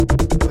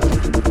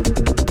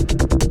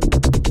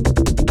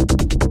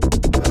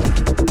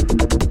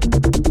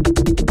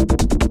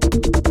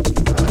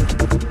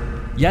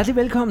Hjertelig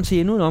velkommen til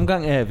endnu en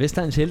omgang af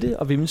Vestegns Helte,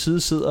 og ved min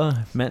side sidder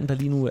manden, der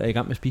lige nu er i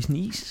gang med at spise en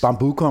is.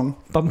 Bambukongen.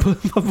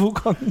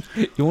 Bambukongen.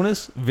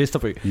 Jonas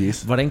Vesterbø.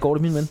 Yes. Hvordan går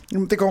det, min ven?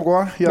 Jamen, det går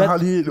godt. Jeg har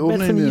lige åbnet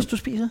hvad for en is, du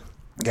spiser?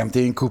 Jamen,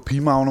 det er en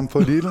kopimagnum for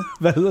lille.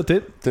 Hvad hedder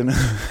den? Den er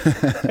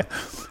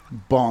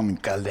Bon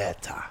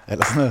Galetta.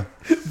 Eller sådan noget.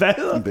 Hvad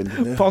hedder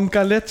den? Bon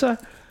Galetta?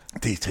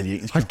 Det er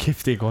italiensk. Hold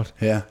kæft, det er godt.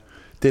 Ja.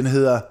 Den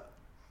hedder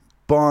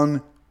Bon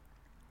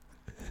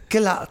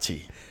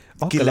Gelati.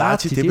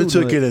 Gelati, det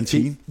betyder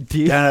gelatine.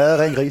 Den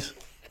er ren gris.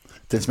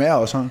 Den smager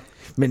også sådan.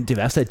 Men det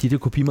værste er, at de der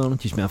kopimagnum,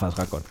 de smager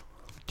faktisk ret godt.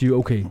 De er jo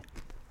okay.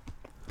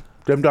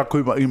 Dem, der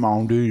køber i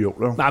magen, det er jo.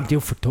 Nej, men det er jo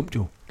for dumt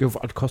jo.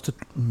 Det koster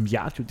en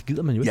milliard jo. Det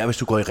gider man jo ikke. Ja, hvis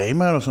du går i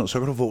Rema eller sådan, så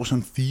kan du få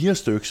sådan 4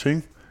 stykker,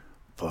 ikke?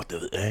 For det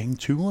ved jeg ikke,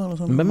 20 eller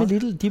sådan. Hvad med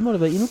Lidl? De må da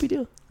være endnu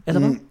billigere. Eller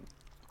hvad?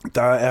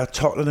 Der er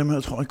 12 af dem her,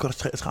 jeg tror ikke godt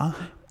 33.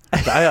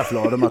 Der er jeg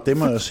flot af mig, det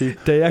må jeg sige.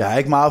 Jeg er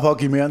ikke meget for at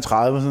give mere end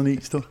 30 sådan en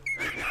is, du.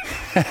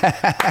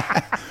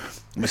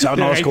 Men så er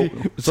den også god.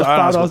 Så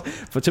sparer du også.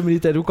 Fortæl mig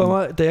lige,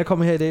 da jeg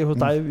kommer her i dag hos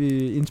dig,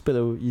 vi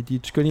indspiller jo i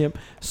dit skønne hjem,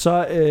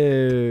 så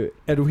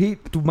er du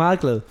er meget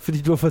glad,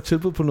 fordi du har fået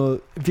tilbud på noget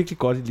virkelig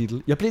godt i Lidl.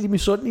 Jeg blev lidt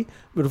misundelig.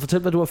 Vil du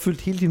fortælle, hvad du har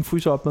fyldt hele din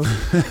fryser op med?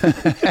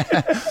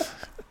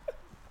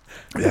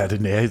 Ja,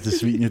 det nærmeste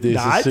svin. Det det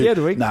er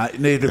du ikke. Nej,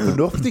 det er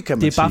fornuftigt, kan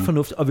man sige. Det er bare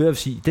fornuftigt, og ved at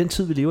sige, den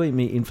tid vi lever i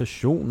med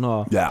inflation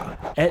og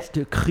alt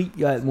krig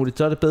og alt muligt,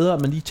 så er det bedre,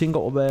 at man lige tænker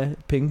over, hvad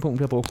pengepunktet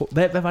har brugt på.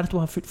 Hvad var det, du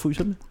har fyldt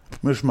fryser med?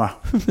 Med smør.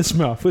 Med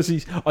smør,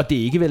 præcis. Og det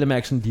er ikke vel at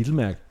mærke sådan en lille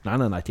mærke. Nej,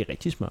 det er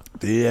rigtig smør.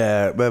 Det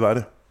er, hvad var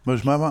det? Var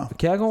det smør bare?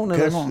 Kærgården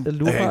eller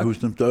Lurpak? Jeg kan ikke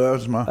huske dem. Det var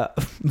også smør.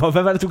 Ja.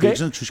 Hvad var det, du gav? Det er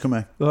sådan en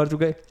tyskermærke. Hvad var det, du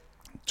gav?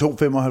 2,95.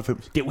 Det er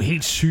jo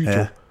helt sygt,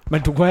 jo.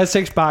 Men du kunne have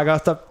 6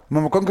 bakker.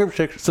 Man må kun købe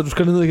 6. Så du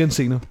skal ned igen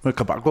senere. Man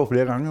kan bare gå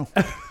flere gange, jo.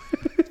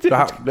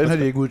 Den har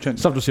de ikke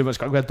udtænkt. Som du siger, man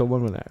skal ikke være dummere,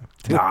 man er.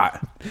 Nej.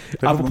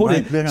 Apropos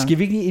det, skal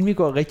vi ikke lige, inden vi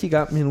går rigtig i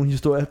gang med nogle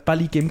historier, bare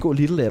lige gennemgå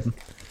Little af dem?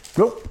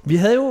 Jo. Vi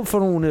havde jo for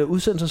nogle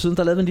udsendelser siden,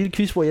 der lavede en lille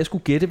quiz, hvor jeg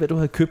skulle gætte, hvad du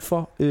havde købt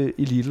for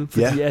i Lidl.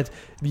 Fordi at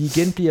vi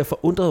igen bliver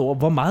forundret over,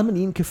 hvor meget man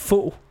egentlig kan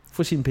få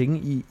for sine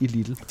penge i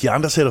Lidl. De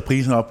andre sætter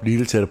prisen op,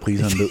 Lidl sætter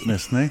priserne ned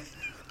næsten, ikke?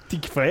 De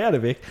forærer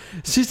det væk.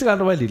 Sidste gang,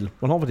 du var i Lidl,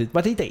 hvornår var det?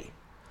 Var det i dag?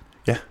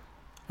 Ja.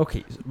 Okay,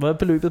 hvad er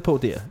beløbet på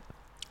der?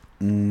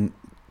 Kan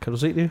du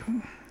se det?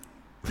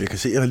 Jeg kan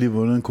se, at jeg har lige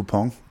vundet en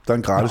kupon. Der er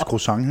en gratis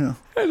croissant her.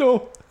 Hallo.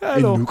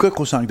 En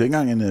nougat-croissant, det er ikke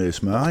engang en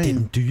smør i. Det er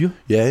den dyre?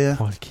 Ja.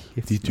 Hold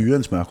kæft. De er dyre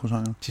end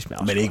smørcroissanter. De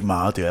smager men ikke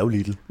meget, det er jo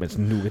Lidl. Men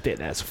sådan en nougat, den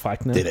er altså fræk.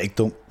 Det er da ikke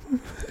dum.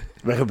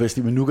 Hvad kan du bedst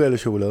lide med nougat eller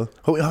chokolade?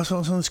 Jeg har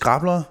sådan en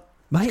skrabler.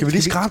 Skal vi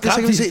lige skrabe det, så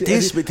kan vi se.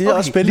 Det er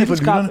også spændende for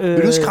lytterne.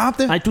 Vil du skrabe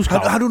det? Nej, du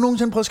skraber. Har du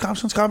nogensinde prøvet at skrabe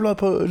sådan en skrabler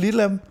på Lidl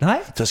af dem? Nej.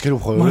 Så skal du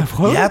prøve. Må jeg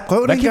prøve? Ja, prøv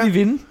det. Hvad kan vi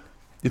vinde?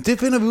 Jamen, det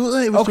finder vi ud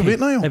af, hvis du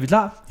vinder jo. Er vi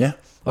klar? Ja.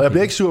 Og jeg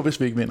bliver ikke sur, hvis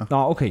vi ikke vinder.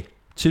 Nå, okay.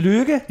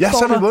 Tillykke. Ja,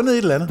 så har vi vundet et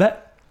eller andet. Hvad?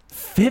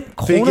 5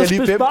 kroner fik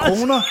jeg lige 5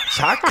 kroner.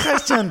 Tak,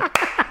 Christian.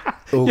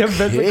 Okay. Jamen,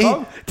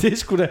 velbekomme. Det er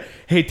sgu da...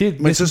 Hey, det er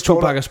næsten 2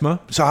 bakker smør.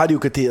 Så har de jo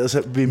garderet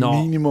sig ved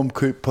minimum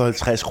køb på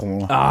 50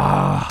 kroner.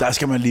 Der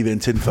skal man lige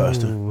vente til den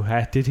første.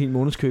 Ja, det er et helt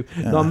månedskøb.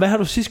 Ja. Nå, men hvad har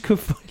du sidst købt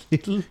for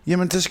Lidl?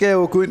 Jamen, det skal jeg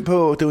jo gå ind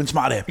på... Det er jo en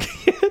smart app.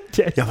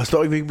 Jeg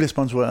forstår ikke, at vi ikke bliver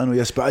sponsoreret nu.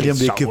 Jeg spørger lige, om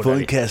vi ikke kan få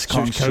en kasse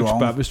Kong Kan du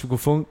spørge, hvis du kunne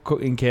få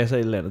en kasse af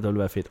et eller andet, der ville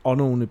være fedt. Og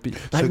nogle bil.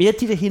 Nej, mere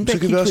de der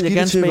hindbærkiks, vil jeg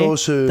gerne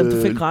smage. Dem,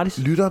 du fik gratis.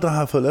 Lytter, der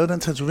har fået lavet den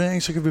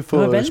tatovering, så kan vi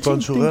få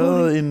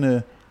sponsoreret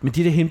en... Men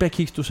de der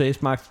hindbærkiks, du sagde,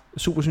 smagte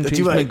super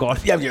syntetisk, men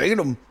godt. Jamen, jeg er ikke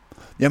nogen...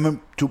 Jamen,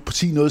 du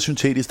sig noget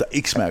syntetisk, der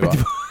ikke smager godt.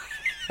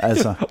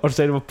 Altså. Og du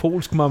sagde, det var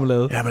polsk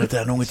marmelade. Ja, men der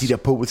er nogle af de der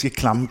polske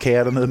klamme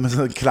kager dernede med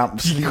sådan en klam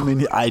slim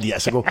ind i. Ej, de er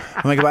så gode.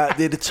 Man kan bare,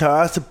 det er det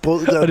tørreste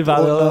brød, der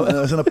og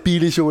sådan noget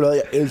billig chokolade.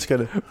 Jeg elsker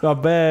det. Nå,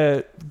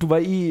 du var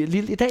i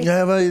Lidl i dag? Ja,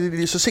 jeg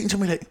var så sent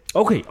som i dag.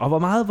 Okay, og hvor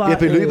meget var... Ja,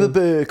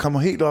 beløbet kommer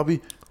helt op i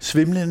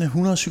svimlende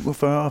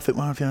 147 og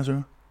 75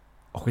 øre.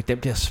 Okay, den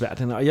bliver svært,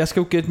 den her. Og jeg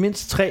skal jo gætte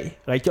mindst 3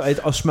 rigtigt,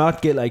 og smør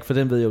gælder ikke, for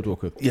den ved jeg jo, du har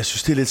købt. Jeg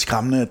synes, det er lidt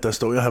skræmmende, at der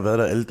står, at jeg har været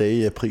der alle dage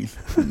i april.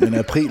 Men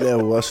april er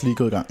jo også lige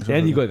gået i gang. Ja,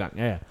 lige gået i gang,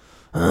 ja.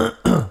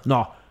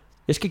 Nå,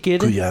 jeg skal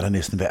gætte. Gud, jeg er der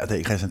næsten hver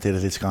dag, Christian. Det er da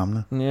lidt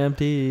skræmmende. Ja,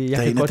 der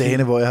er en af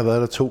dagene, hvor jeg har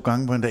været der 2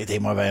 gange på en dag.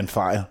 Det må være en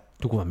fejl.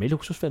 Du kunne være med i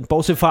Luksusfælden.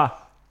 Bortset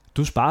fra,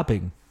 du sparer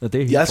penge.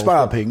 Jeg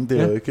sparer penge,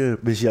 det er jo ikke...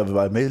 Hvis jeg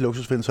var med i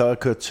Luksusfælden, så har jeg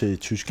kørt til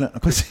Tyskland.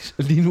 Præcis,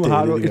 og lige nu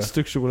har du et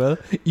stykke chokolade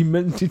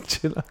imellem dine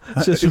tænder.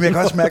 Som jeg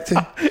kan også mærke til.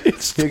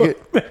 Et stort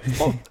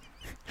mellemrum.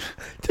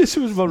 Det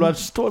synes som om du har et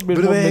stort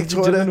mellemrum. Ved du hvad, jeg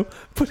tror det nu?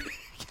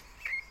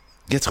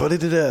 Jeg tror, det er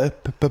det der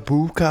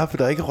babu-kaffe,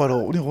 der ikke rotter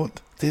ordentligt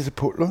rundt. Det er det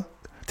pulver.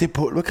 Det er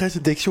pulver, Christian.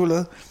 Det er ikke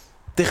chokolade.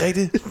 Det er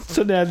rigtigt.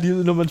 Sådan er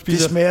livet, når man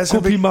spiser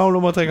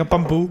kopimagnum og drikker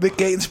bambu.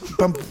 Vegansk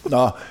bambu.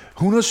 Nå,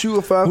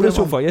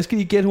 147. Jeg skal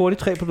lige gætte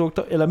hurtigt 3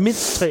 produkter, eller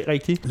mindst 3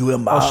 rigtigt. Nu er jeg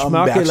meget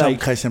opmærksom,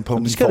 Christian, på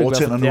mine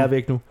fortænder nu. Det er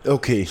væk nu.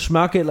 Okay.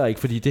 Smør gælder ikke,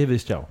 fordi det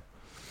vidste jeg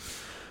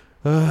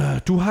jo.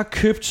 Du har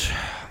købt...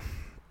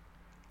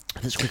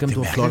 Jeg ved sgu ikke, om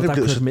du har flot, der har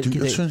købt mælk i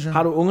dag.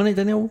 Har du ungerne i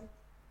den her uge?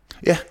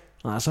 Ja.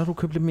 Nej, så har du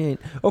købt lidt mere ind.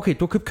 Okay,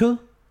 du har købt kød?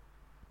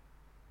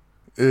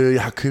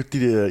 Jeg har købt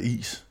de der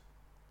is.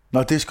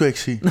 Nå, det skulle jeg ikke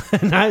sige.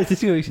 Nej, det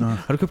skal jeg ikke sige. Nå.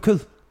 Har du købt kød?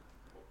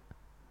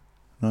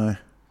 Nej.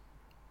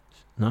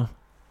 Nå.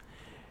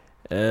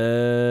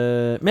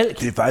 Mælk.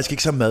 Det er faktisk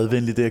ikke så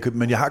madvenligt, det jeg købte.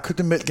 Men jeg har købt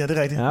en mælk, ja, det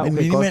er rigtigt. Ja, okay, en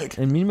minimælk. Godt.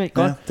 En minimælk,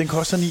 godt. Ja, den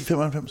koster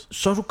 9,95.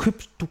 Så har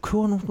du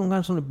køber nogle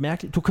gange sådan lidt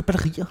mærkeligt. Du køber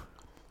batterier.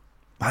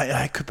 Nej, jeg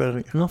har ikke købt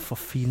batteri. Nå, for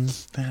fanden.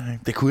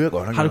 Det kunne jeg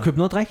godt. Har du købt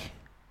noget drik?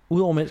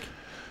 Udover mælk?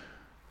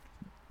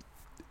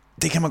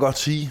 Det kan man godt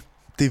sige.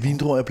 Det er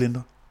vindruer, jeg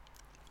blinder.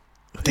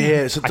 Det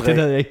er så det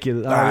havde jeg ikke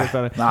gættet.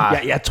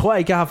 Nej. Jeg tror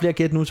ikke, jeg har flere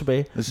gæt nu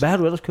tilbage. Hvad har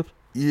du ellers købt?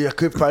 Jeg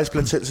købte faktisk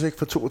blandt selv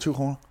for 22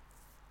 kroner.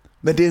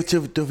 Men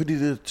det var fordi,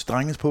 det er til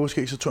drengens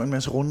påskæg, så tog jeg en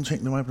masse runde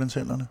ting, der var i blandt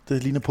cellerne.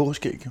 Det ligner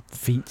påskæg, jo.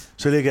 Fint.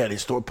 Så lægger jeg det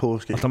et stort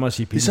påskæg. Og der må jeg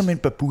sige, ligesom en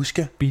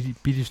babuska.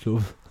 Billig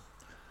slået.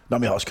 Nå,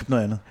 men jeg har også købt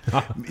noget andet.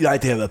 Nej,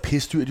 det har været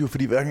pissedyrt jo,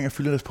 fordi hver gang jeg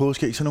fylder deres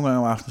påskæg, så nogle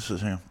gange om aftenen, så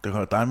tænker jeg, det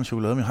kan dejligt med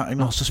chokolade, men jeg har ikke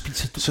noget. Så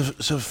spiser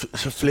du.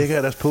 Så flækker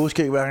jeg deres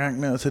påskæg hver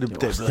gang, og så er det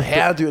blevet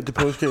herredyrt, det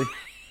påskæg.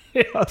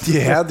 De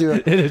er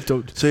herredyrt. Det er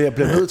dumt. Så jeg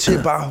bliver nødt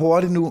til bare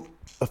hurtigt nu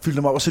at fylde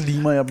dem op, og så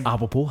limer jeg dem.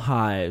 Apropos,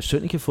 har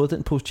Sønneke fået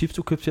den pose chips,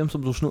 du købte til ham,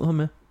 som du snød ham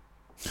med?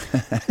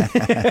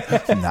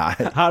 Nej.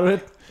 Har du det?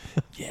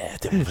 Ja,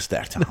 det var for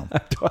stærkt til ham.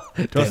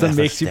 det var sådan en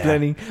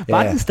Mexi-blanding.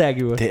 Var den stærk i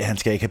øvrigt? Han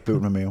skal ikke have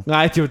bøvl med mave.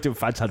 Nej, det var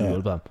faktisk, har du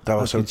hjulpet ham. Der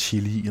var så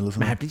chili i eller sådan.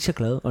 Men han bliver så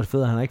glad, og det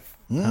fede, han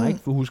har ikke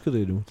husket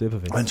det endnu. Det er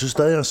perfekt. Og han synes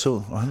stadig, jeg er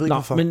sød, og han ved ikke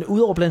hvorfor. Men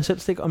udover blandt selv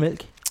stik og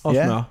mælk og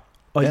smør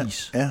og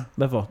is. Ja.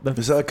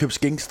 Hvad? Så har jeg købt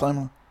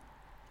skinkestrimler.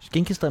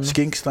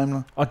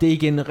 Skinkestrimler. Og det er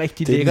igen en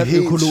rigtig lækkert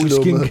økologisk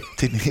skink.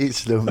 Det er den helt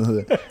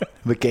slummede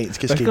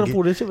veganske skinke. Hvad skal du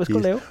bruge det til? Hvad skal du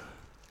lave?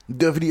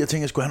 Det var fordi, jeg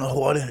tænkte, jeg skulle have noget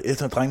hurtigt.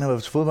 Efter at drengene har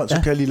været til fodbold, så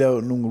kan jeg lige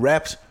lave nogle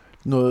wraps.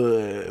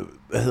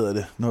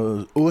 Noget,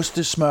 noget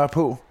ostesmør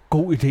på.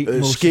 God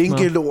idé.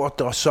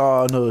 Skinkelort, og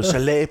så noget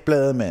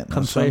salatblad, mand.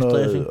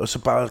 Og så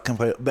bare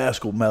creme.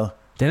 Værsgo mad.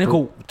 Den er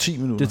god. 10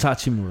 minutter. Det tager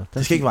 10 minutter.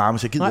 Det skal ikke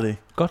varmes, jeg gider det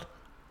ikke. Godt.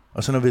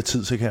 Og så når vi har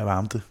tid, så kan jeg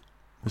varme det.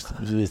 Hvis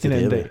det en er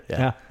anden det. dag.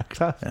 Ja,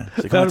 klart. Ja.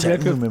 Så kan man tage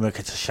den med, man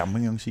kan tage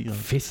champignons i.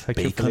 Fedt.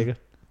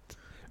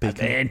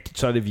 Bacon.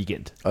 Så er det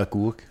weekend. Og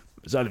agurk.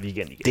 Så er det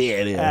weekend igen. Det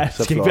er det, ja.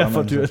 Det skal ikke være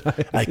for dyrt.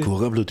 Ej,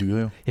 agurker er blevet dyre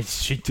jo. Ja, det er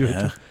sygt dyrt.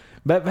 Ja.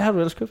 Hvad har du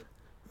ellers købt?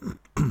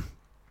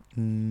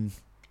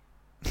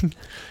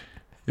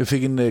 Jeg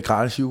fik en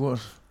gratis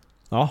yoghurt.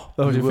 Nå,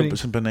 hvad var det for en?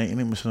 Sådan en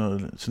banan med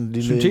sådan en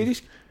lille...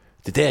 Syntetisk?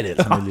 Det er det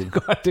altså med lille.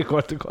 Det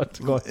er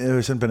godt.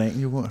 Sådan en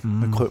bananyoghurt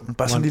med krømmel.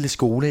 Bare sådan en lille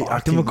skole. Det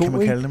var god, kan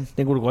man kalde dem.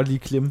 Den kunne du godt lige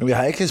klemme. Jeg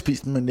har ikke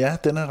spist den, men ja,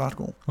 den er ret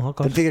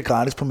god. Den fik jeg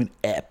gratis på min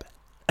app.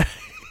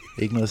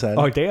 Ikke noget særligt.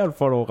 Og i dag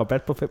får du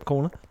rabat på 5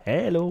 kroner.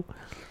 Hallo.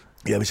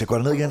 Ja, hvis jeg går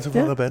ned igen, så får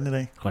jeg rabatten i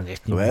dag.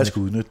 Nu er jeg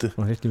sgu udnytte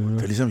det.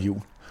 Det er ligesom jul.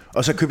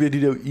 Og så købte jeg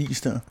de der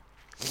is der.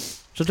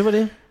 Så det var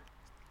det?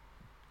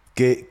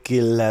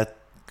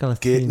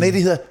 Nej,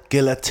 det hedder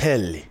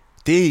gelatelli.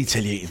 Det er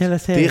italiensk. Det er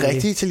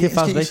rigtig italiensk. Det er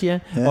faktisk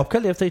rigtigt, ja.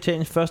 Opkaldt efter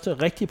Italiens første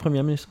rigtige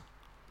premierminister.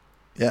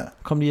 Ja.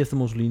 Kom lige efter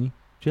Mussolini.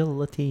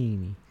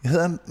 Gelatini.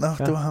 Hedder han? Nå,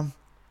 det var ham.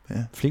 Ja.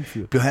 Flink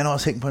fyr. Blev han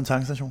også hængt på en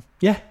tankstation?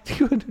 Ja, det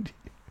gjorde han.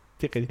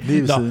 Det er rigtigt.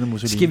 Lige ved siden af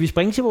Mussolini. Skal vi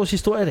springe til vores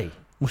historie i dag?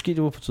 Måske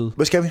det var på tide.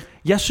 Hvad skal vi?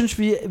 Jeg synes,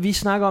 vi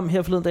snakker om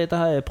her forleden dag,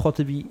 der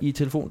prottede vi i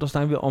telefon, der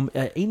snakker vi om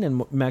en eller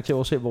anden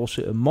mærke til vores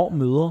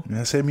mormødre.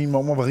 Jeg sagde, at min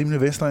mormor var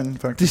rimelig vestegn,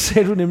 faktisk. Det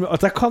sagde du nemlig,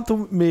 og der kom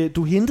du med,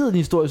 du hentede en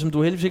historie, som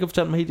du heldigvis ikke har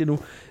fortalt mig helt endnu.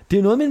 Det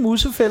er noget med en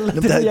musefælde.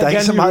 Jamen, der er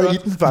ikke så meget i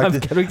den, faktisk.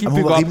 Jamen, kan du ikke lige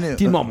bygge op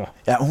din mormor?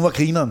 Ja, hun var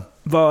grineren.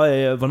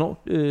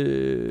 Hvornår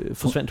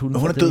forsvandt hun?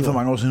 Hun er død for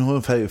mange år siden.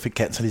 Hun fik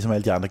cancer, ligesom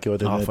alle de andre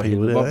gjorde den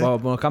periode.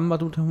 Hvor gammel var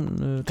du, da hun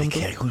døde? Det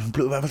kan jeg ikke huske. Hun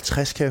blev i hvert fald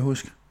 60, kan jeg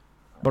huske.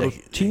 Var du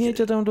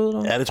teenager, da hun døde?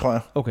 Der? Ja, det tror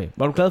jeg. Okay.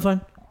 Var du glad for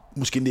hende?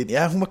 Måske lidt.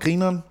 Ja, hun var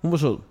grineren. Hun var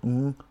sød.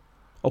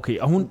 Okay,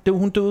 og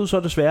hun døde så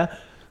desværre.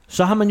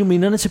 Så har man jo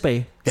minderne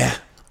tilbage. Ja.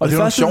 Og det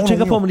første, du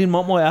tænker på med din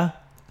mormor er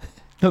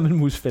noget med en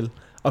musfælde.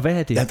 Og hvad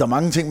er det? Ja, der er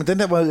mange ting, men den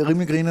der var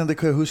rimelig grineren, det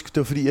kan jeg huske. Det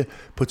var fordi, at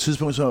på et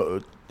tidspunkt så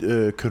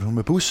kørte hun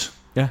med bus.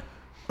 Ja.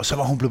 Og så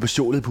var hun blevet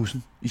bestjålet i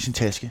bussen i sin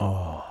taske.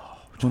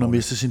 Hun har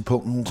mistet sin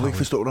punkt. Hun kunne ikke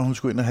forstå, at hun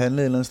skulle ind og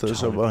handle et eller andet sted.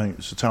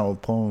 Så tager hun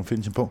prøver at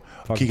finde sin punkt.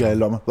 Kigger alle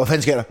lommer. Hvad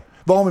fanden sker der?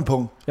 Hvor er min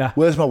punkt? Ja.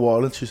 Where's my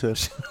wallet, she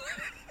said.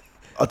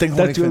 Og den kunne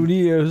hun ikke finde.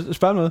 Lige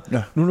spørge noget.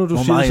 Ja. Nu når du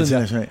siger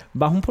sådan der.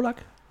 Var hun polak?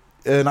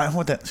 Nej, hun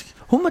var dansk.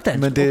 Hun var dansk,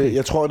 men det,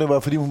 jeg tror, det var,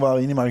 fordi hun var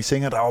inde i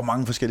magasin, og der var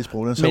mange forskellige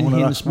sprog. Så men hun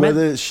hendes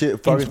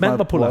mand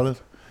var polak?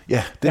 Wallet.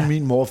 Ja, det er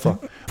min morfar.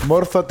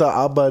 Morfar, der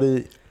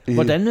arbejdede i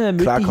hvordan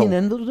mødte de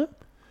hinanden, ved du det?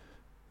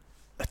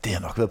 Det har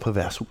nok været på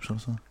værtshus eller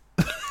sådan.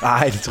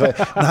 Nej, det tror jeg.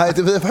 Nej,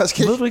 det ved jeg faktisk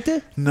ikke. Ved du ikke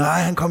det? Nej,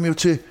 han kom jo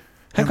til...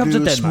 Han kom til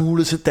Danmark.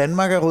 Smuglet til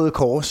Danmark af Røde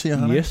Kors, siger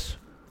han. Yes.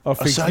 Og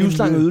fik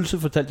livslang ydelse,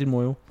 fortalte din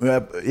mor jo.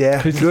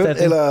 Ja, løn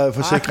eller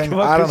forsikring. I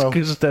don't know.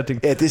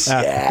 Ja,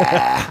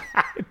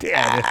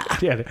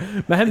 det er det.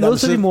 Men han mødte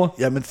så din mor.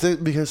 Ja, men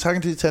vi kan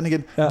sagtens lige tage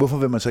igen. Ja. Hvorfor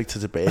vil man så ikke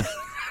tage tilbage?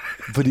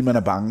 Fordi man er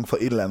bange for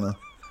et eller andet.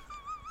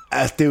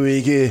 Altså, det er jo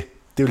ikke...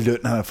 Det er jo løn,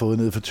 han har fået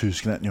ned fra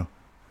Tyskland, jo.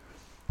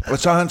 Og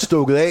så har han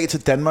stukket af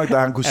til Danmark, da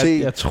han kunne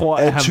se, at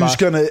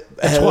tyskerne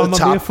havde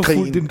tabt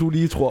krigen. End du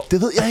lige tror.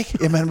 Det ved jeg ikke.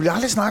 Jamen, han vil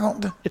aldrig snakke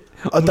om det.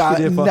 Og der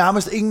er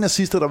nærmest ingen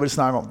nazister, der vil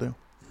snakke om det.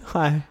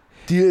 Nej.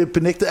 De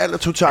benægtede alt og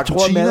tog til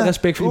Argentina. Jeg tror, med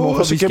respekt for din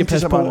morfar, vi skal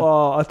passe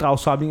på at drage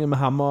samlinger med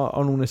ham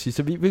og nogle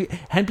nazister.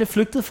 Han blev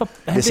flygtet fra...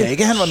 Jeg sagde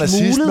ikke, han var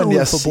nazist,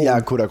 men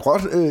jeg kunne da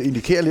godt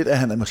indikere lidt, at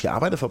han måske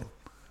arbejdede for dem.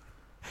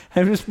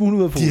 Han blev smuglet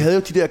ud af Polen. De havde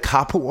jo de der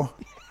kapoer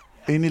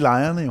inde i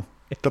lejrene jo,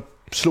 der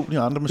slog de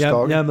andre med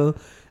stokke. Jeg er med.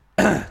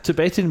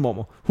 Tilbage til din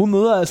mormor. Hun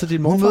møder altså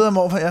din morfar. Hun møder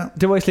morfar, ja.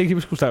 Det var jeg slet ikke,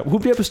 vi skulle snakke.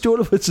 Hun bliver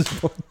bestjålet på et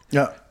tidspunkt.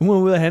 Ja. Hun er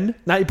ude at handle.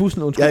 Nej, i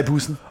bussen, undskyld. Ja, i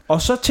bussen.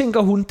 Og så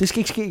tænker hun, det skal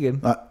ikke ske igen.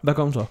 Nej. Hvad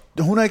kommer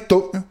så? Hun er ikke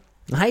dum, jo.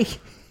 Nej.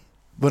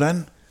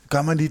 Hvordan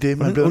gør man lige det?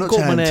 Man bliver nødt til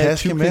at have en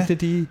taske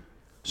med.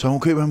 Så hun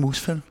køber en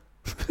musfælde.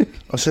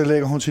 Og så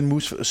lægger hun sin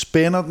musfælde,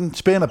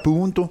 spænder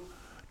buen, du,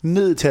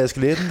 ned i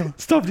taskeletten, du.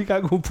 Stop lige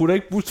gang, hun putter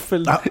ikke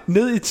musfælden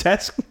ned i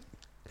tasken.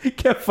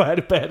 Kæft, hvor er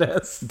det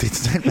badass. Det er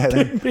totalt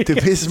badass. Det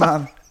er pisse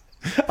smart.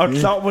 Og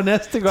klar, hvor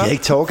næste det gør. Det er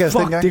ikke tårgas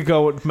dengang. Det gør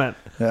ondt, mand.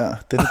 Ja,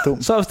 det er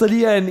dumt. Så hvis der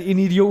lige er en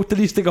idiot, der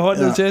lige stikker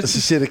hånden ud til,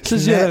 så siger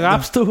det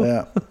raps, du.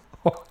 Ja.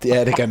 Det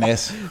er det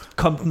garnas.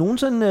 Kom den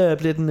nogensinde,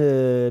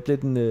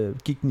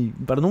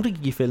 var der nogen, der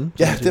gik i fælden?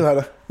 Ja, det var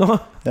der. Nå,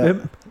 ja.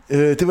 Hvem?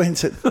 Det var hende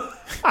selv.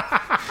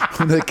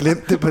 Hun havde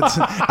glemt det på men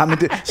så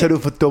er det jo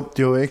for dumt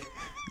jo, ikke?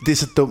 Det er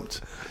så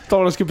dumt.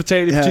 Der skal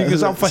betale i butikken,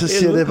 så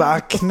siger det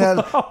bare knald.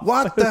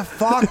 What the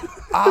fuck?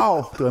 Au!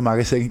 Det var i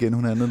magasin igen,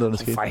 hun andet, der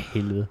skete. For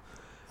helvede.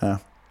 Ja.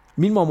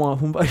 Min mormor,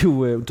 hun var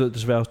jo død,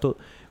 desværre også død.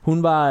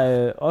 Hun var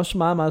også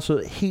meget, meget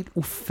sød. Helt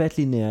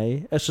ufattelig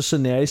nærig. Altså så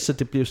nærig, så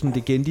det blev sådan en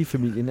legende i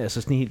familien.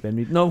 Altså sådan helt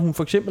vanvittigt. Når hun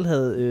for eksempel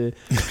havde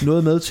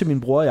noget med til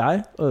min bror og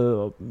jeg,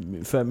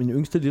 før min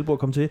yngste lillebror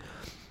kom til,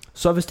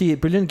 så hvis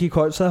bølgerne gik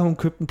højt, så havde hun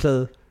købt en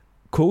plade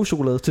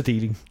kogechokolade til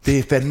deling. Det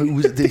er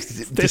fandme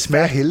det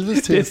smager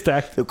helvedes til. Det er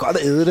stærkt. Det er jo godt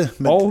at æde det,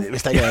 men og,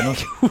 hvis der ikke er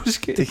andet.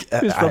 Husk, hvis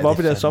der var op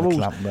i deres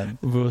sommerhus.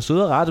 Det var sød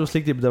og rart, det var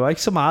slet ikke det. Der var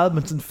ikke så meget,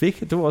 man sådan fik.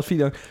 Det var også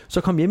fint nok.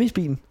 Så kom hjem i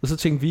bilen, og så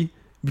tænkte vi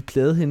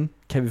plagede hende.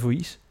 Kan vi få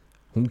is?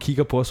 Hun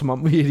kigger på os, som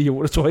om vi er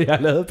idioter, tror jeg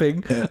har lavet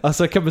penge. Ja. Og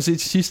så kan man se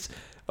til sidst,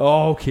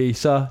 okay,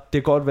 så det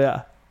er godt vejr.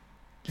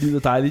 Livet er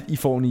dejligt, I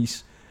får en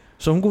is.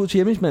 Så hun går ud til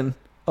hjemmesmanden.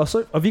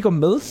 Og vi går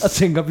med og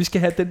tænker, vi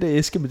skal have den der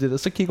æske med det der.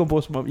 Så kigger hun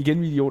på, som om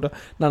igen vi idioter.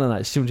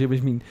 Nej, siger hun til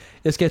hjemmesmanden.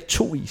 Jeg skal have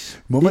 2 is.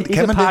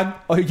 Kan man det?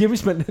 Og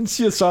hjemmesmanden, han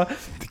siger så,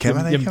 det kan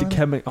man ikke. Jamen, det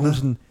kan man. Og hun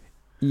sådan,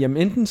 jamen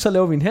enten så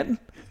laver vi en handel,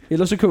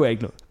 eller så køber jeg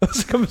ikke noget. Og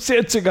så kan man se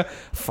og tænker,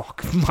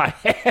 fuck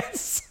my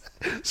ass.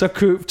 Så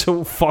køb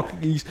 2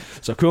 fucking is.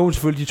 Så køber hun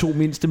selvfølgelig de 2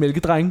 mindste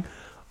mælkedrenge.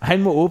 Og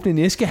han må åbne en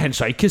æske, han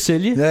så ikke kan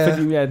sælge,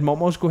 fordi at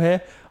mormor skulle have.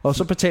 Og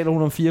så betaler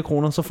hun om 4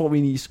 kroner, så får vi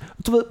en is.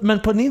 Du ved, man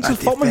på den ene side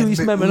får man jo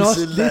isen, men man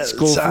også lidt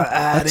skuffet.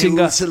 Og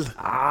tænker,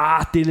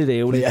 det er lidt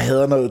ærgerligt. Jeg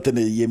hader, når den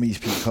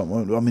hjemmeispil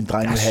kommer, og min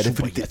dreng vil have det,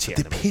 fordi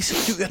det er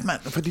pisse dyrt, mand.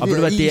 Og ved du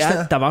hvad,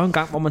 der var jo en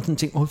gang, hvor man sådan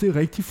tænkte, det er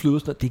rigtig fløde.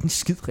 Det er ikke en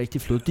skid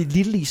rigtig fløde. Det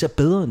lille is er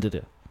bedre end det der.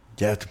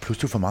 Ja, det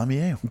pludselig for meget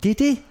mere jo. Det er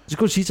det. Så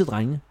skal du sige til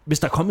drengene. Hvis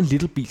der kommer en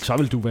lille bil, så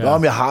vil du være... Nå,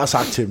 men jeg har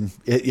sagt til dem.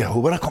 Jeg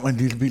håber, der kommer en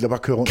lille bil, der bare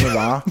kører rundt med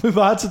varer. Med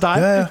varer til dig?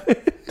 Ja.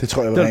 Det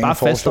tror jeg, det bare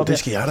fast. Det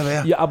skal jeg da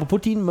være. Ja,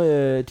 apropos din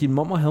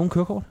mormor, havde hun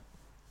kørekort?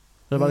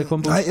 Eller var det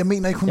kun på? Nej, jeg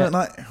mener ikke, hun havde...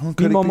 Nej, hun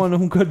kørte min mormor, når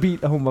hun kørte bil,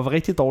 og hun var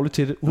rigtig dårlig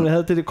til det. Hun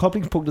havde det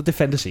koblingspunktet, det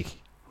fandtes ikke.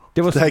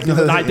 Det var ikke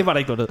noget. Nej, det var der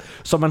ikke noget.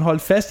 Så man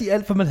holdt fast i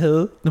alt, hvad man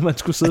havde, når man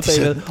skulle sidde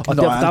bagved. Og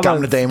der var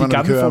gamle damer, de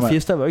gamle fra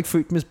Fiesta var jo ikke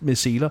født med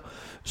seler.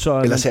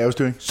 Så, eller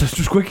servestyring. Så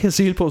du skulle ikke have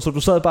sele på, så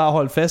du sad bare og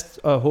holdt fast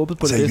og håbede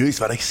på det. Seriøst,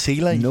 var der ikke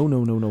seler i?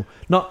 No.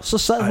 Nå, så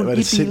sad hun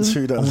i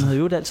bilen, og hun havde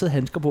jo altid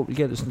handsker på,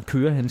 hvilket er sådan en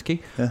kørehandske,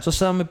 ikke? Ja. Så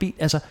sad hun med bil,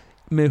 altså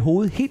med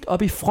hovedet helt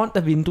op i front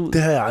af vinduet.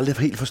 Det har jeg aldrig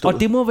helt forstået.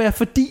 Og det må være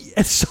fordi,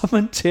 at så er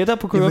man tættere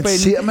på kørebanen. Jamen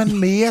ser man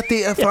mere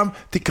derfrem? Ja.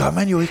 Det gør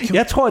man jo ikke. Jo.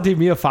 Jeg tror, det er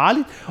mere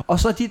farligt. Og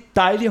så de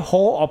dejlige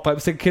hårde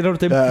opbremser, kender du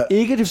dem? Ja.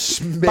 Ikke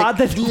det bare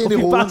den, hvor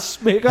vi bare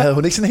smækker. Havde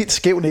hun ikke sådan en helt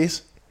skæv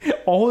næse?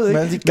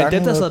 Overhovedet ikke. Men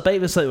den, der sad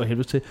bagved, sad jo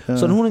helvede til. Ja.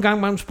 Så når hun en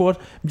gang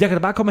spurgte, jeg kan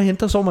da bare komme og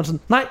hente dig, så var man sådan,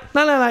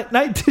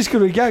 nej, det skal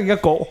du ikke.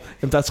 Jeg går.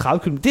 Jamen, der er 30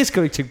 km. Det skal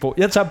du ikke tænke på.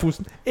 Jeg tager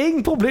bussen.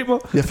 Ingen problemer.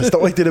 Jeg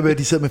forstår ikke det der med, at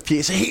de sidder med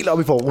fjeset helt op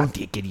i forruden.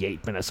 Det er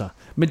genialt, men altså.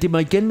 Men det må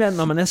igen være,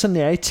 når man er så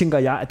nær, tænker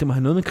jeg, at det må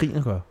have noget med krigen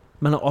at gøre.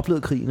 Man har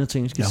oplevet krigen og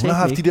tænkt, hun har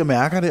haft de der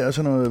mærker der og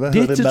sådan noget. Hvad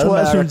hedder det? Tror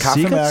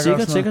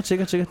jeg,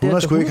 sikkert. Hun har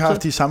sgu ikke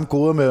haft de samme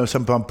goder med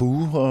som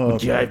bambu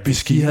og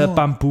whisky. De havde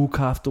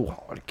bambu-kaft.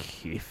 Hold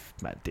kæft.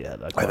 Man, det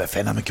havde været godt. Hvad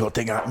fanden har man gjort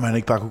dengang, man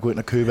ikke bare kunne gå ind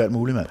og købe alt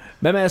muligt, mand?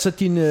 Hvad med altså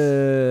din...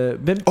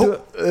 hvem dør?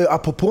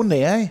 Apropos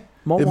nære.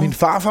 Min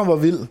farfar var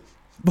vild.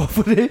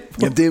 Hvorfor det?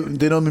 Jamen,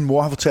 det er noget, min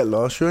mor har fortalt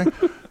også, jo, ikke?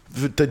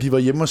 Da de var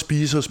hjemme og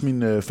spise hos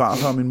min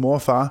farfar og min mor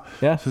og far,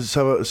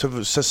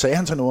 så sagde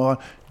han til noget,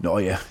 nå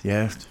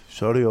ja,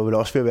 så er det jo vel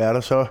også ved at være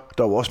der, så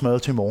der er jo også mad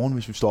til morgen,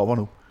 hvis vi stopper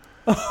nu.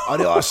 Og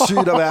det er også sygt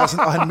at være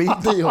sådan, og han mente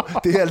det jo.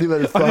 Det er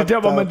alligevel fucked. Og det er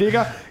der, hvor man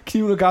ligger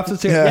kniven og gaftet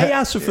til. Ja, jeg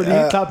er selvfølgelig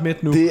helt klart med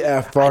nu. Det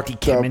er fucked. Det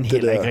kan man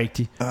heller ikke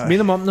rigtigt.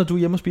 Minder mig om, når du er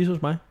hjemme og spiser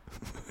hos mig.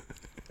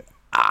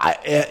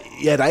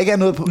 Ja, der ikke er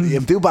noget på.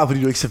 Jamen, det er jo bare,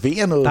 fordi du ikke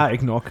serverer noget. Der er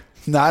ikke nok.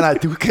 Nej,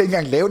 du kan ikke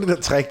engang lave det der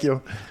trick, jo.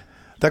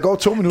 Der går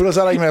 2 minutter, så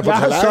er der ikke mere på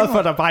tallerkenen. Jeg har sørget for,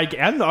 at der bare ikke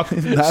er nok.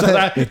 Så der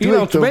er ikke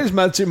automatisk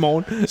mad til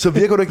morgen. Så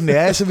virker du ikke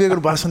nær, så virker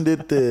du bare sådan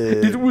lidt...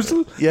 Lidt ussel?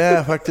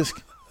 Ja, faktisk.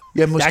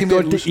 Ja, måske jeg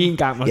har gjort det en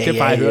gang, og det har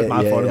bare hørt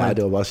meget for det. Ja,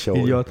 det var bare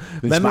sjovt.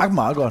 Det smagte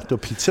meget godt. Det var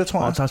pizza,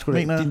 tror jeg. Tak skal du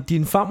have.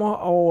 Din farmor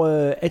og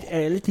er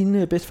alle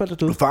dine bedsteforældre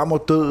døde?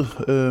 Farmor død,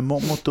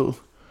 mormor død.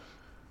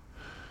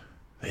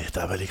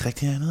 Der var vel ikke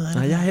rigtig andet.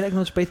 Nej, jeg har heller ikke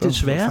noget tilbage,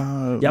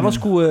 desværre.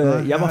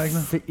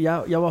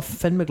 Jeg var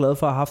fandme glad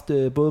for at have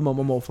haft både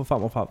mormor og morfar,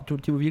 farmor og far.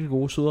 De var virkelig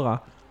gode, søde og rare.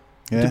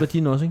 Ja. Det var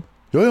dine også, ikke?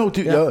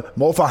 Jo,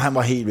 morfar han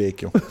var helt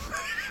væk, jo.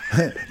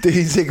 Det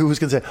eneste, jeg kan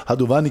huske, han sagde, har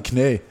du vand i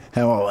knæ?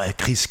 Han var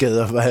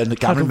krigsskader, for han er en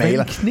gammel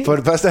maler. For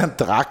det første, han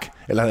drak,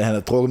 eller han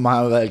havde drukket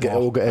meget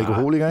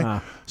alkoholiker, ikke?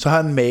 Så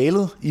har han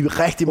malet i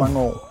rigtig mange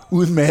år,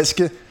 uden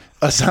maske,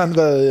 og så har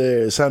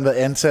han været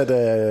ansat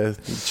af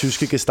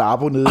tyske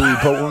Gestapo nede i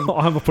Polen.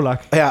 Og han var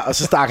polak. Ja, og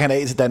så stak han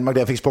af til Danmark,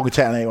 der fik sprunget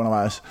tæerne af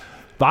undervejs.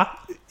 Hvad?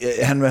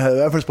 Ja, han havde i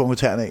hvert fald sprunget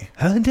tæerne af.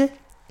 Havde han det?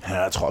 Han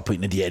har tror på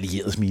en af de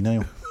allierede miner,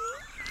 jo.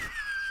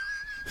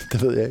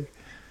 Det ved jeg ikke.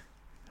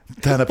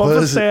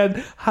 Hvorfor sagde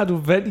han, har du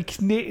vand i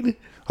knæene?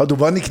 Har du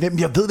vand i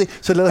knæene? Jeg ved det.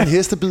 Så lavede han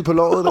hestebid på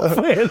låret.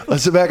 Og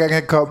så hver gang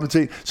han kom med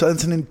ting, så havde han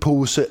sådan en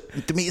pose,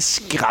 det mest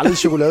skrællede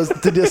chokolade.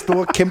 Den der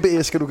store kæmpe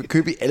æske, du kan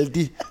købe i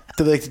Aldi.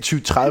 Det ved jeg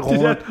ikke, 20-30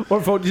 kroner. Hvor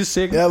du får de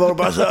sækken. Ja, hvor du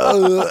bare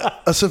så...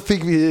 Og så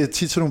fik vi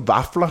tit sådan nogle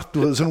vafler, du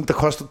ved, sådan nogle, der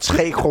koster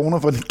 3 kroner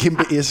for en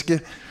kæmpe æske.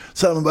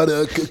 Så havde man bare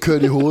der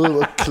kørt i hovedet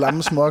og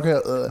klamme smokker.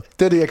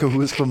 Det er det, jeg kan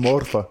huske fra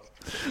morfar.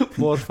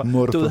 Morfar.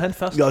 Døde han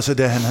først? Ja, så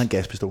der han havde en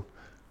gaspistol.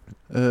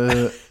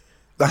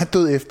 Nej, han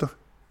døde efter.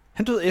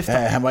 Han døde efter?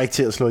 Ja, han var ikke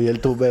til at slå ihjel.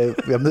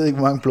 Jeg ved ikke,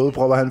 hvor mange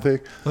blodpropper han fik.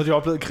 Når de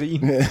oplevede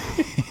krigen.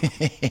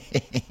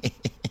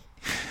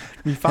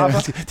 Min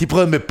farfar... De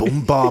prøvede med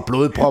bomber og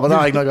blodpropper, der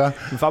er ikke noget at gøre.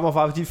 Min farfar og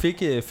farfar, de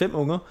fik 5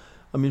 unger.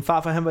 Og min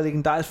farfar, han var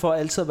legendarisk for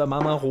altid at være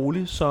meget, meget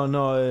rolig. Så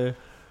når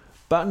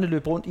børnene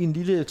løb rundt i en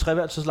lille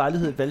treværelses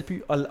lejlighed i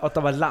Valby, og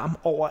der var larm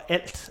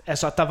overalt.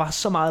 Altså, der var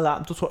så meget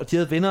larm. Du tror, at de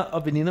havde venner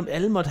og veninder.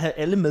 Alle måtte have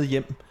alle med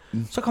hjem.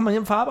 Så kom han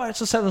hjem fra arbejde,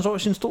 så sad han så over i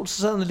sin stol,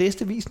 så sad han og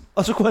læste avisen,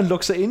 og så kunne han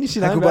lukke sig ind i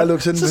sin egen verden.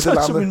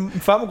 Så min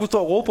farmor kunne stå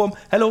og råbe på ham,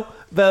 hallo,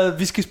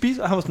 vi skal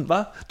spise, og han var sådan,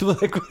 hvad? Du ved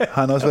ikke, hvad?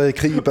 Har han også været i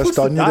krig i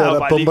Bastogne,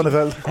 der bomberne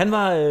faldt? Han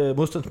var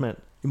modstandsmand,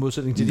 i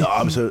modsætning til de. Nå,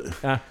 men så...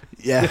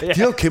 Ja, de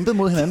har jo kæmpet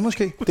mod hinanden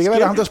måske. Det kan være,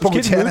 det er ham, der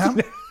sprunget tæerne af ham.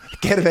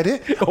 Kan det være det?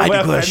 Ej, det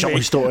kunne være en sjov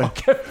historie.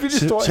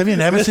 Så er vi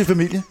nærmest i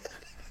familie.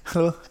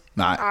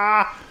 Nej.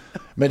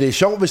 Men det er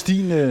sjovt, hvis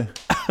dine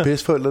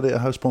bedsteforældre der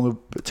har sprunget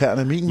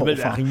tæerne af min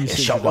morfar. Det er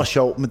sjovt og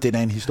sjovt, men det er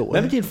en historie.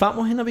 Hvad med din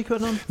farmor, hende har vi ikke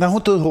hørt noget om? Nej,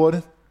 hun døde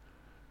hurtigt.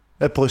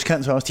 Af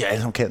brystcancer også. De er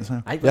alle sammen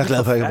cancer. Jeg er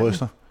glad for, at jeg ikke har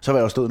bryster. Så var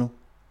jeg også død nu.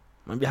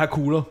 Men vi har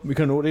kugler. Vi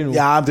kan nå det endnu.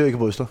 Ja, men det er jo ikke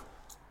bryster.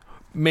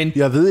 Men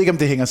jeg ved ikke, om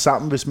det hænger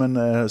sammen, hvis man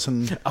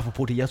sådan...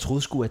 Apropos det, jeg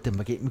troede sgu, at den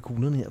var galt med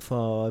kuglerne her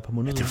for et par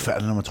måneder. Ja, det er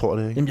færdigt, når man tror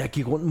det, ikke? Jamen, jeg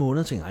gik rundt en måned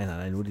og tænkte,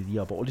 nej, nu er det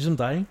lige op over, ligesom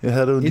dig, ikke? Jeg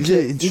havde det jo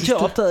indtil jeg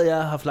opdagede, at jeg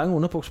har haft lange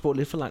underbukser på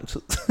lidt for lang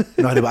tid.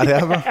 Nå, det var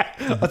derfor.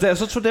 Og da jeg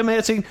så tog dem af,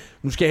 jeg tænkte,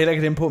 nu skal jeg heller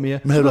ikke have dem på mere.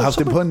 Men havde du haft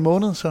dem på en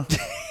måned, så?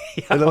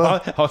 Jeg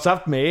har også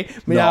haft mage,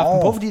 men jeg har haft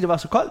dem på, fordi det var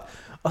så koldt.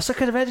 Og så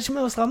kan det være, at det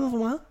simpelthen var strammet for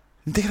meget.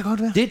 Det kan det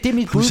godt være. Det er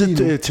mit bud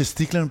lige nu.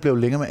 Testiklerne blev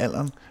længere med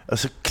alderen, og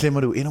så klemmer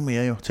det jo endnu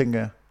mere, jo, tænker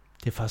jeg.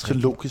 Det er faktisk så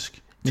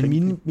logisk.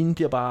 Men mine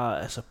bliver bare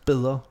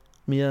bedre,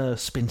 mere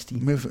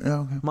spændstige. Ja,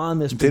 okay. Meget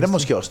mere spændstige. Det er der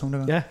måske også nogen,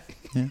 der gør.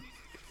 Ja.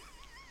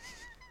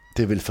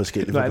 Det er vel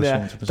forskelligt fra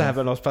person til person. Der har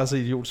man også bare så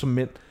idiot som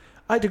mænd.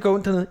 Ej, det går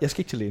ondt dernede. Jeg skal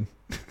ikke til lægen.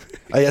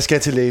 Og jeg skal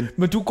til lægen.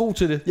 Men du er god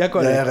til det. Jeg gør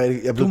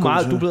det. Du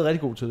er blevet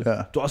rigtig god til det. Ja.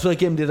 Du har også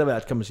været igennem det der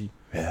værd, kan man sige.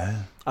 Ja.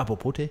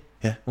 Apropos det.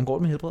 Ja. Hvordan går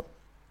det med helbred?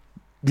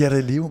 Ja, det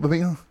er liv. Hvad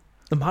mener du?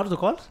 Jamen, har du det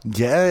godt?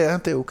 Ja,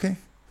 det er okay.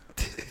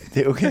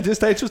 Det er okay. Det er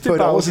status, det er bare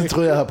okay. For et år siden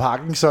troede jeg havde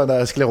Parkinson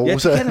og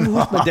sklerose. Ja, det kan jeg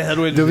huske, men det havde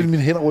du ikke. Det var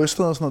mine hænder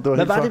rystede og sådan noget.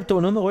 Hvad var det? Det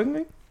var noget med ryggen,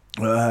 ikke?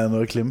 Ja, jeg havde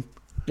noget at klemme.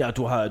 Ja,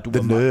 du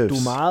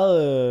er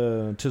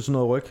meget til sådan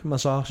noget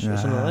rygmassage og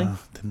sådan noget, ikke?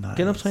 Nice.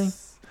 Genoptræning?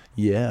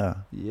 Ja.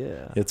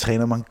 Jeg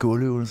træner mange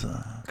gulvøvelser.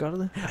 Gør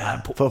du det? Ja,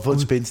 for at få en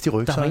spændstig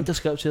ryg. Der var en, der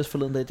skrev til os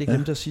forleden dag. Det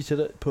glemte jeg at sige til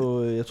dig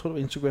på, jeg tror det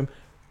var Instagram.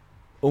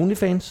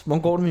 OnlyFans.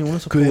 Hvordan går det med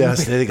Jonas? Gud, jeg har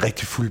slet ikke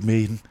rigtig fulgt med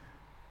i den.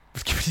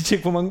 Skal vi lige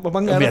tjekke, hvor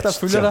mange er der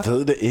følger dig? Jeg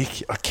ved det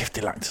ikke. Og kæft,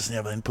 det er lang tid siden, jeg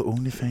har været inde på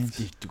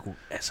OnlyFans.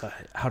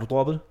 Har du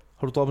droppet det?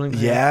 Har du droppet den?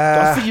 Ja. Det er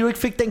også fordi, du ikke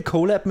fik den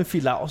collab med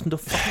Phil Lausen. Det var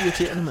fucking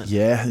irriterende, mand.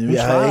 Ja,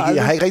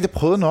 jeg har ikke rigtig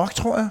prøvet nok,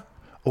 tror jeg.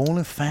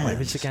 OnlyFans. Jeg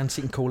vil så gerne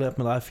se en collab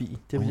med dig og Fie.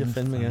 Det vil jeg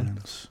fandme gerne.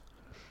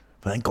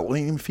 Hvordan går det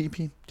egentlig med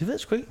Fie-pigen? Det ved jeg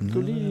sgu ikke.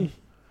 Du lige...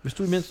 Hvis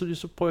du imens du lige,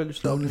 så prøver jeg lige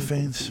at slå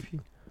OnlyFans.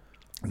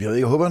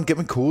 Jeg håber, han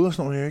gennem en kode og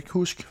sådan noget. Jeg kan ikke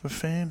huske. Hvad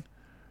fanden?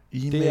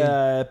 E-mail. Det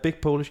er Big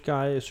Polish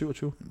Guy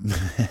 27.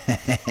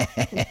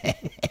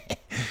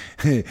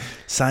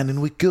 Sign in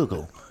with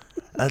Google.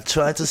 I'll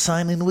try to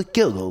sign in with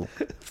Google.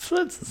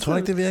 Tror du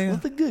ikke, det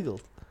virker?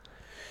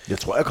 Jeg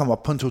tror, jeg kommer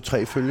op på en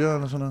 2-3 følgere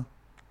eller sådan noget.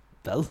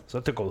 Hvad? Så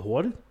er det gået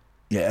hurtigt?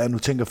 Ja, nu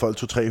tænker folk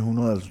 200-300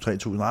 eller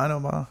 2-3.000. Nej,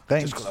 det var bare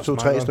rent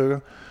 2-3 stykker.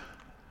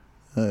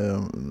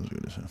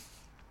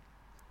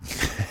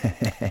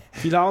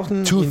 Phil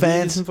Lausen, 2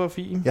 fans. For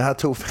Fie. Jeg har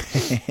 2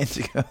 fans.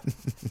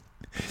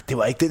 Det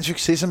var ikke den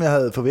succes, som jeg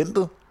havde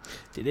forventet.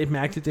 Det er lidt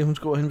mærkeligt, det hun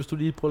skriver hen, hvis du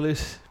lige prøver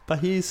lidt.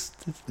 Bahis.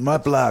 My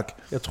black.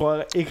 Jeg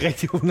tror ikke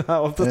rigtig, hun har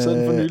opdateret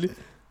den for nylig.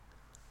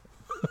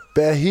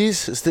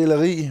 Berhis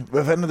Stilleri.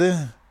 Hvad fanden er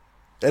det?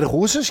 Er det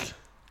russisk?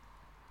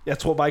 Jeg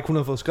tror bare ikke, hun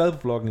har fået skrevet på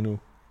bloggen endnu.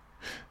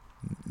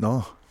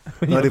 Nå,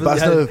 det er bare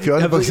sådan noget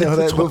fjollebukser. Jeg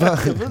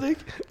ved det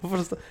ikke. Hvorfor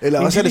der står? Eller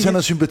også er det sådan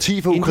noget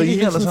sympati for Ukraine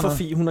eller sådan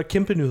noget. Hun har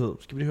kæmpe nyhed.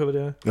 Skal vi lige høre,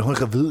 hvad det er? Ja, hun er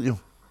gravid jo.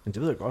 Men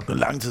det ved jeg godt. Det er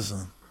lang tid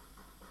siden.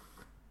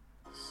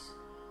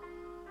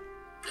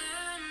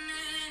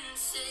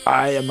 Ej,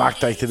 jeg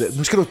magter ikke det der.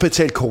 Nu skal du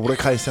betale koder,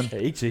 Christian. Ja,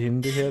 ikke til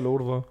hende. Det her lov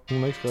du for. Hun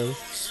har ikke skrevet det.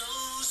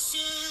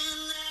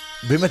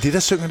 Hvem er det, der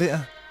synger der?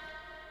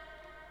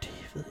 Det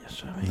ved jeg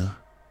så ikke.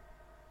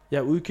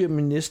 Jeg udgiver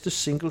min næste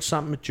single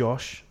sammen med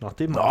Josh. Nå,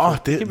 det er meget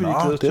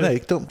fedt. Det er da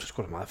ikke dumt. Det er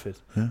sgu da meget fedt.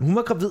 Ja. Hun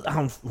var gravid, og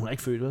hun er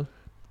ikke født, vel?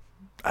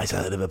 Ej, så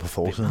havde det været på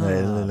forsiden af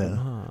alle eller andet.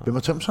 Hvem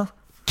har tømt så?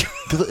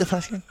 Det ved jeg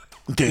faktisk ikke.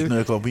 Det er ikke noget,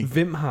 jeg går op i.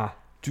 Hvem har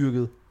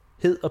dyrket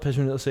hed og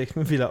passioneret sex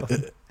med Phil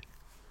Aufen?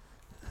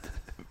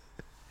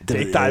 Det er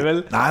ikke dig,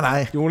 vel?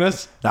 Nej.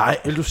 Jonas? Nej.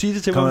 Vil du sige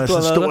det til mig, hvis du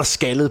har været der? Stor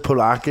skaldet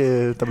polak,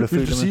 der blev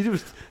født. Vil du sige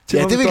det til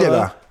mig? Ja, det vil jeg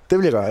gøre. Det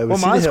vil jeg gøre. Hvor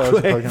meget skulle du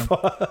have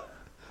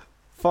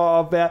for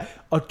at være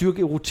og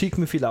dyrke erotik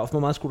med Phil Aufen? Hvor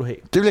meget skulle du have?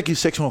 Det vil jeg give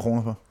 600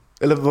 kroner for.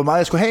 Eller hvor meget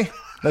jeg skulle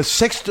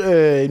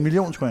have? 1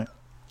 million skulle jeg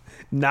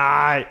have.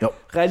 Nej. Jo.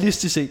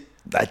 Realistisk set.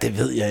 Nej, det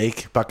ved jeg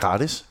ikke. Bare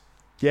gratis.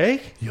 Ja,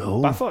 ikke?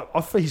 Jo.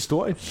 Bare for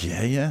historien.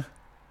 Ja.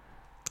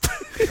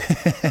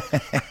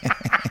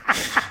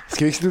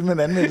 Skal vi ikke slutte med en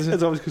anmeldelse? Jeg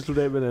tror, vi skal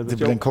slutte af med en anmeldelse. Det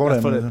bliver en kort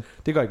anmeldelse.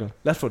 Det gør ikke noget.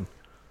 Lad os få den.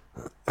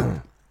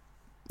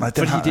 Nej,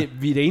 fordi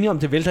vi er enige om,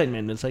 det vælter en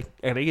anmeldelse, ikke?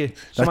 Er det ikke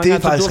så det er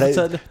faktisk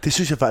det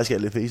synes jeg faktisk er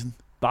lidt fæsen.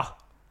 Hvad?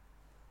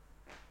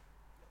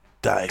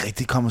 Der er ikke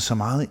rigtig kommet så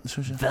meget ind,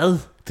 synes jeg. Hvad?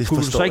 Det kunne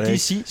du så ikke lige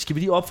sige? Skal vi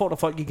lige opfordre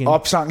folk igen?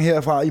 Opsang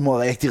herfra. I må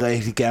rigtig,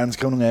 rigtig gerne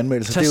skrive nogle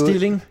anmeldelser. Tag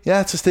stilling.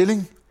 Ja, tag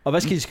stilling. Og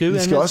hvad skal de skrive? Vi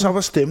skal også op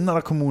og stemme, når der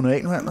er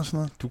kommunalvalg og sådan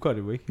noget. Du gør det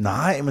jo ikke.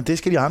 Nej, men det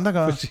skal de andre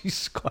gøre.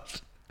 Præcis,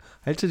 godt.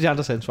 Altid de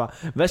andres ansvar.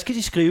 Hvad skal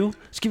de skrive?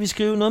 Skal vi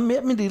skrive noget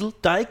mere med Little?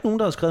 Der er ikke nogen,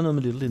 der har skrevet noget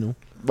med Little endnu.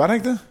 Var det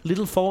ikke det?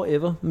 Little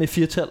Forever med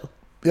 4-tallet.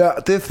 Ja,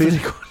 det er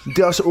fedt. Det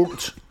er også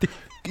ungt.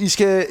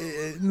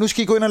 Nu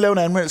skal I gå ind og lave en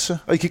anmeldelse,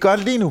 og I kan gøre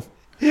det lige nu.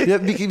 Ja,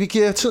 vi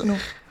giver jer tid nu.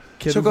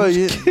 Så går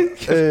I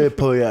ind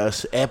på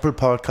jeres Apple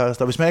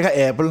podcast, og hvis man ikke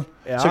har Apple,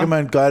 så kan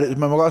man gøre det.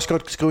 Man må også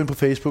godt skrive ind på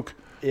Facebook.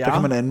 Ja. Der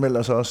kan man anmelde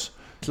os også.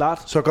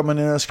 Klart. Så går man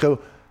ind og skriver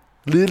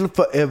Little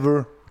Forever.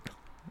 Er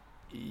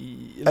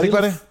det ikke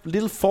bare det?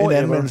 Little Forever. En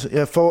anmeldelse.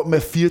 Ja,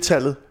 med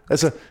 4-tallet.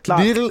 Altså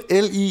klart. Little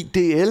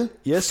L-I-D-L.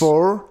 Yes.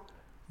 For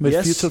med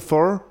 4-tal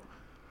for.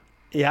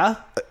 Ja.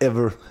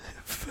 Ever.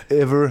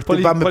 Det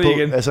er bare med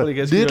igen. Altså,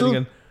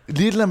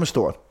 Little er med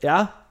stort.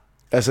 Ja.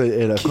 Altså,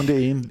 eller kun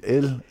det ene.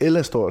 L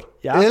er stort.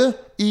 Ja.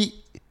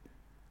 L-I-D-L.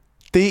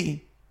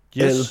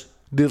 Yes.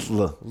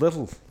 Little. Ja.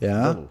 Little.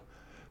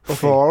 Okay.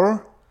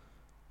 For.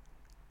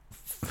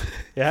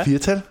 Ja.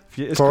 4-tal.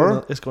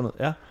 For.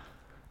 Ja.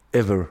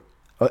 Ever.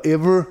 Og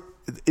ever,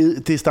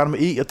 det starter med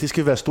E, og det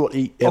skal være stort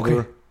E. Ever.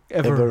 Okay.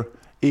 Ever.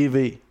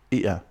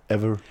 E-V-E-R.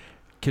 Ever.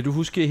 Kan du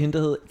huske hende,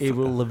 der hed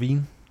Avril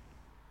Lavigne?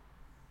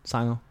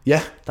 Sanger.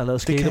 Ja. Der lavede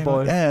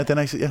Skaterboy. Ja, den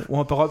er ikke... Ja. Hun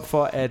var berømt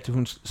for, at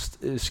hun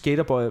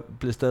Skaterboy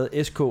blev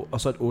stadig SK,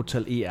 og så et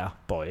 8-tal ER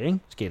boy, ikke?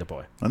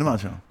 Skaterboy. Nå, det er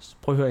meget sjovt.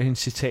 Prøv at høre hendes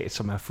citat,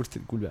 som er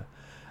fuldstændig guld værd.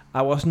 I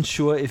wasn't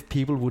sure if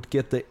people would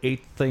get the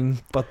 8th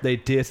thing, but they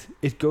did.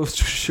 It goes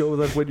to show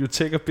that when you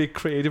take a big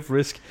creative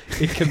risk,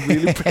 it can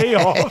really pay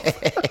off.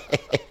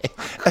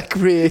 A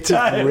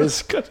creative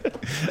risk. Okay.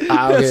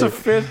 Det er så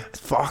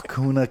fedt. Fuck,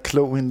 hun er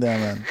klog hende der,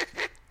 mand.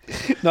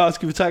 Nå,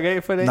 skal vi takke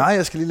af for i dag? Nej,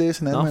 jeg skal lige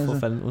læse en anden. Nå, for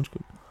fanden,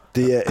 undskyld.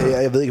 Det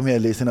er, jeg ved ikke, om jeg har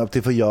læst den op. Det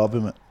er for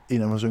Jobbe, mand.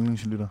 En af vores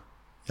yndlingslytter.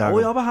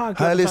 Jobbe har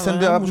jeg læst den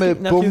der op med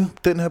bum,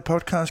 den her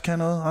podcast kan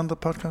noget, andre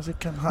podcast ikke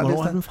kan. Har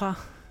Hvornår er den fra?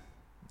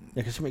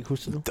 Jeg kan simpelthen ikke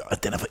huske det nu.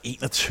 Den er fra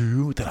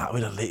 21, den har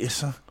vi da læst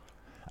så.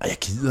 Ej, jeg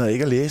gider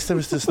ikke at læse det,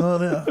 hvis det er sådan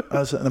noget der.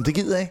 Altså, men det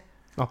gider jeg ikke.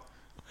 Nå.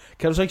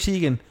 Kan du så ikke sige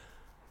igen?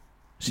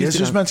 Jeg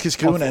synes, man skal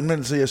skrive en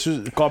anmeldelse. Jeg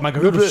synes, godt, man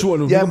kan høre, du er sur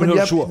nu. Ja, men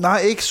nej,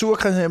 ikke sur,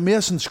 Christian. Jeg er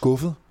mere sådan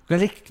skuffet. Du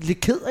er lidt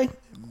ked, ikke?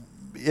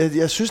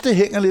 Jeg synes, det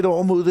hænger lidt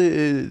over mod det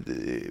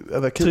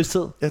at være ked.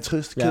 Tristhed. Ja,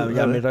 trist. Ja, jeg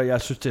er med dig.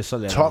 Jeg synes, det er så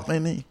lærligt. Tom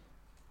indeni.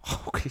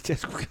 Okay, det er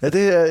sgu ikke. Ja,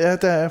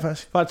 det er jeg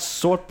faktisk. Bare et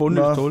sort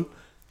bundløst hul.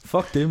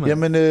 Fuck det, mand.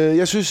 Jamen,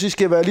 jeg synes, I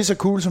skal være lige så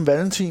cool som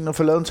Valentin og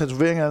få lavet en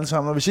tatovering alle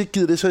sammen. Og hvis I ikke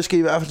gider det, så skal I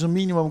i hvert fald som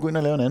minimum gå ind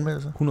og lave en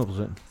anmeldelse.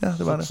 100%. Ja,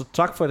 det var det. Så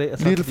tak for det.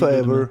 Little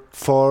Forever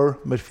for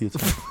med 4.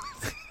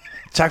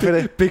 Tak for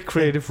det. Big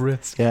creative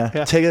risk. Ja,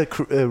 take a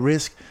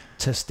risk.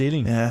 Tag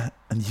stilling. Ja,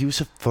 and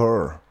use it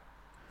for.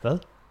 Hvad?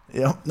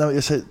 Ja,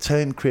 jeg sagde,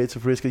 tag en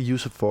creative risk og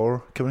use it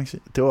for. Kan man ikke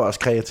sige? Det var også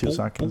kreativt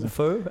sagt. Brug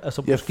for?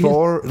 Altså, ja,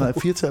 for. Nej,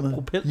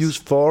 4-tallet.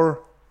 Use for.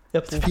 Ja,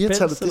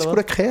 4-tallet, det er sgu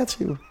da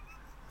kreativt.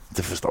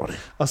 Det forstår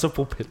det. Og så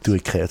propels. Du er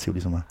ikke kreativ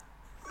ligesom mig.